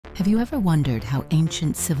Have you ever wondered how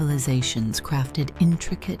ancient civilizations crafted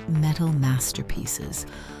intricate metal masterpieces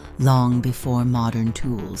long before modern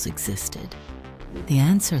tools existed? The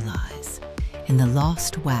answer lies in the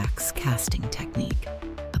lost wax casting technique,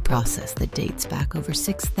 a process that dates back over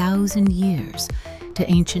 6,000 years to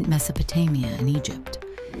ancient Mesopotamia and Egypt.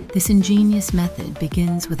 This ingenious method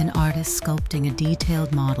begins with an artist sculpting a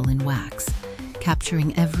detailed model in wax,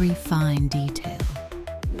 capturing every fine detail.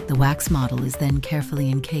 The wax model is then carefully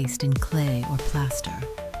encased in clay or plaster,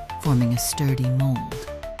 forming a sturdy mold.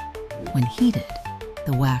 When heated,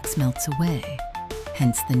 the wax melts away,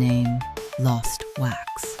 hence the name lost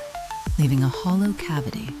wax, leaving a hollow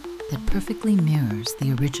cavity that perfectly mirrors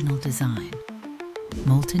the original design.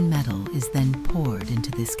 Molten metal is then poured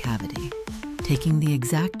into this cavity, taking the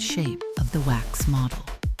exact shape of the wax model.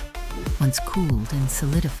 Once cooled and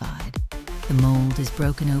solidified, the mold is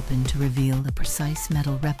broken open to reveal a precise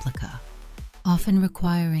metal replica, often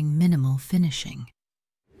requiring minimal finishing.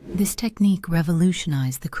 This technique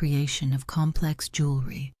revolutionized the creation of complex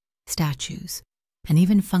jewelry, statues, and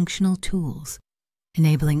even functional tools,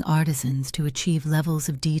 enabling artisans to achieve levels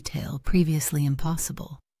of detail previously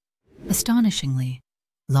impossible. Astonishingly,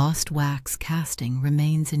 lost wax casting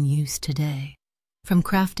remains in use today, from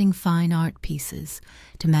crafting fine art pieces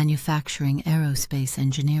to manufacturing aerospace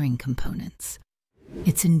engineering components.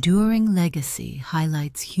 Its enduring legacy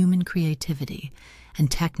highlights human creativity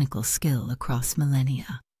and technical skill across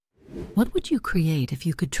millennia. What would you create if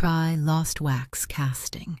you could try lost wax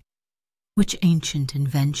casting? Which ancient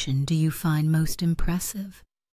invention do you find most impressive?